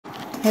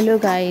Hello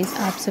guys,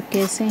 आप सब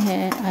कैसे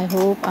हैं। आई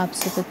होप आप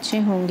सब अच्छे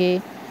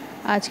होंगे।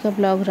 आज का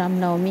ब्लॉग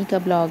रामनवमी का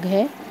ब्लॉग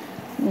है।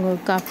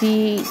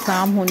 काफ़ी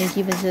काम होने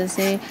की वजह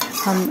से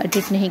हम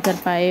एडिट नहीं कर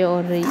पाए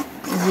और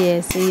ये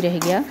ऐसे ही रह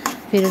गया।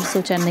 फिर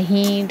सोचा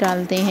नहीं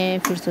डालते हैं,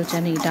 फिर सोचा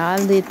नहीं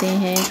डाल देते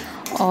हैं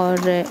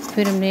और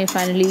फिर हमने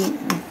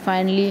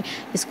फाइनली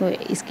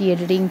इसकी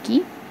एडिटिंग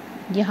की।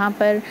 यहाँ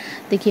पर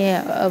देखिए,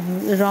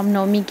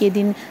 रामनवमी के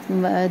दिन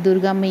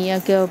दुर्गा मैया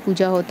का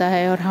पूजा होता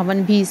है और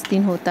हवन भी इस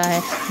दिन होता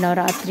है।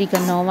 नवरात्रि का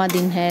 9वां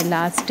दिन है,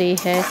 लास्ट डे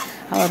है।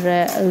 और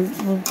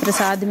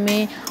प्रसाद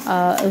में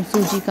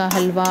सूजी का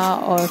हलवा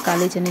और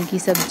काले चने की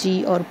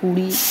सब्ज़ी और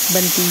पूड़ी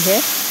बनती है।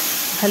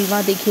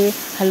 हलवा देखिए,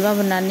 हलवा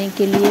बनाने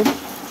के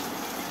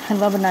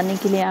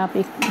लिए आप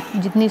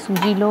जितनी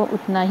सूजी लो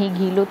उतना ही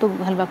घी लो तो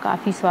हलवा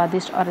काफ़ी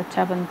स्वादिष्ट और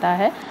अच्छा बनता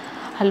है।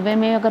 हलवे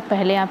में अगर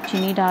पहले आप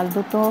चीनी डाल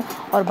दो तो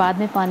और बाद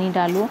में पानी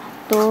डालो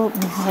तो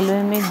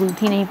हलवे में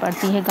गुठली नहीं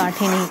पड़ती है,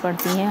 गांठें नहीं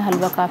पड़ती हैं।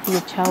 हलवा काफ़ी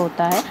अच्छा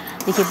होता है।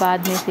 देखिए,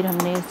 बाद में फिर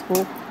हमने इसको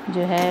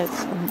जो है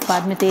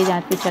बाद में तेज़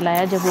आंच पे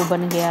चलाया जब वो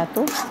बन गया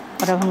तो।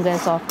 और अब हम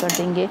गैस ऑफ कर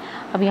देंगे।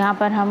 अब यहाँ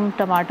पर हम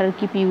टमाटर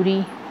की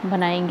प्यूरी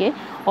बनाएंगे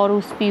और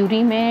उस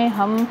प्यूरी में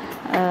हम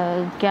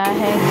क्या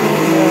है कि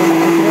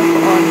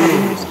अदरक और हरी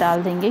मिर्च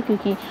डाल देंगे,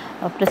 क्योंकि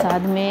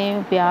प्रसाद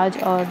में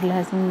प्याज और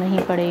लहसुन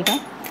नहीं पड़ेगा।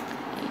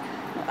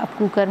 अब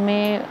कुकर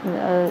में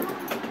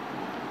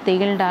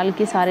तेल डाल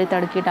के सारे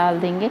तड़के डाल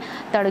देंगे।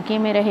 तड़के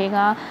में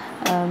रहेगा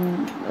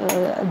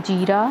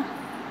जीरा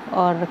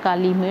और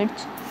काली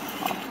मिर्च,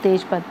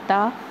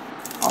 तेज़पत्ता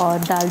और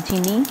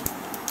दालचीनी।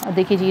 और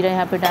देखिए, जीरा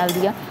यहाँ पे डाल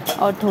दिया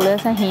और थोड़ा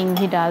सा हींग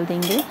भी डाल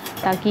देंगे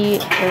ताकि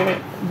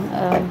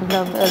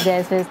मतलब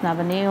गैस वैस ना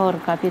बने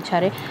और काफ़ी अच्छा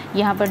रहे।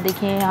 यहाँ पर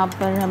देखिए, यहाँ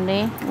पर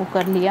हमने वो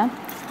कर लिया,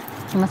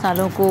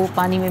 मसालों को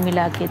पानी में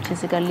मिला के अच्छे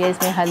से कर लिया।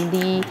 इसमें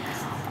हल्दी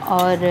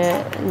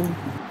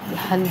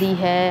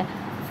है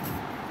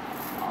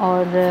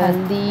और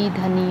हल्दी,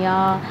 धनिया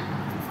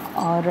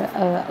और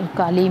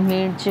काली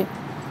मिर्च,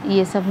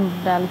 ये सब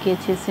डाल के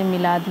अच्छे से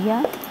मिला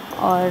दिया।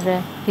 और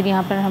फिर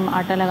यहाँ पर हम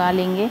आटा लगा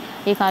लेंगे।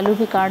 एक आलू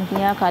भी काट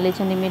दिया काले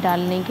चने में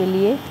डालने के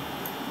लिए।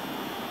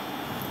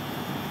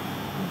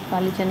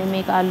 काले चने में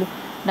एक आलू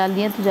डाल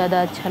दिया तो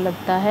ज़्यादा अच्छा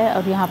लगता है।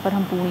 और यहाँ पर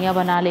हम पूड़ियाँ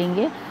बना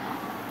लेंगे।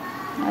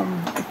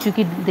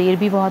 क्योंकि देर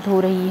भी बहुत हो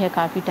रही है,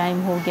 काफ़ी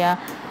टाइम हो गया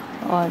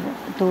और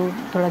तो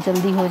थोड़ा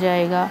जल्दी हो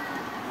जाएगा।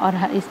 और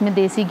इसमें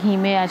देसी घी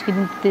में, आज के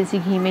दिन देसी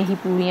घी में ही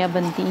पूड़ियाँ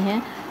बनती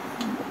हैं।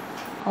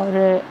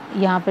 और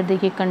यहाँ पर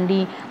देखिए,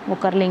 कंडी वो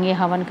कर लेंगे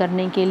हवन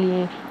करने के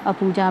लिए। अब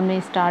पूजा हमने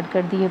स्टार्ट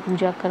कर दी है।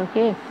 पूजा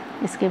करके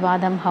इसके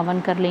बाद हम हवन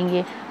कर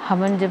लेंगे।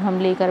 हवन जब हम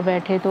लेकर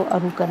बैठे तो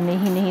अरु करने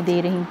ही नहीं दे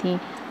रही थी।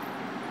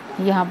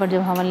 यहाँ पर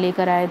जब हवन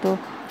लेकर आए तो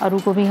अरु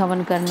को भी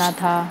हवन करना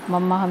था।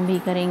 मम्मा हम भी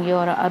करेंगे।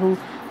 और अरु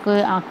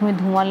के आँख में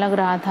धुआं लग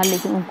रहा था,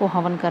 लेकिन उनको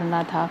हवन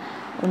करना था।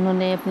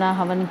 उन्होंने अपना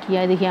हवन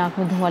किया। देखिए, आँख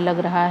में धुआं लग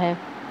रहा है,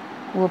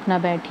 वो अपना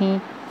बैठी।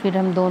 फिर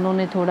हम दोनों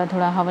ने थोड़ा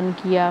थोड़ा हवन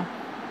किया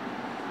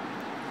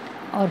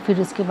और फिर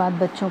उसके बाद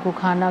बच्चों को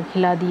खाना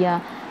खिला दिया,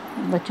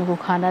 बच्चों को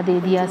खाना दे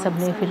दिया।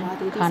 सबने फिर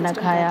खाना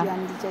खाया।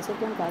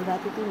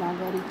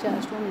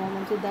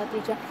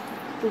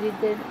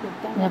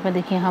 यहाँ पर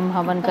देखिए, हम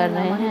हवन कर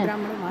रहे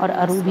हैं और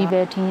अरु भी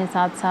बैठी हैं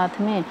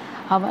साथ में।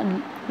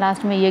 हवन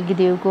लास्ट में यज्ञ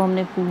देव को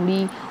हमने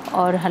पूड़ी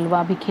और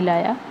हलवा भी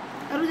खिलाया।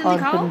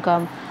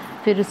 और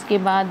फिर उसके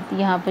बाद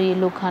यहाँ पर ये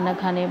लोग खाना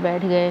खाने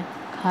बैठ गए।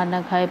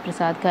 खाना खाए,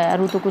 प्रसाद खाए।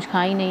 अरु तो कुछ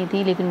खाई नहीं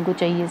थी, लेकिन उनको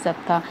चाहिए सब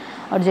था।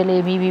 और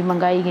जलेबी भी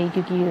मंगाई गई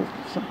क्योंकि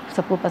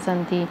सबको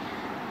पसंद थी।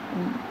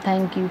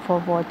 Thank you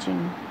for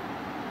watching.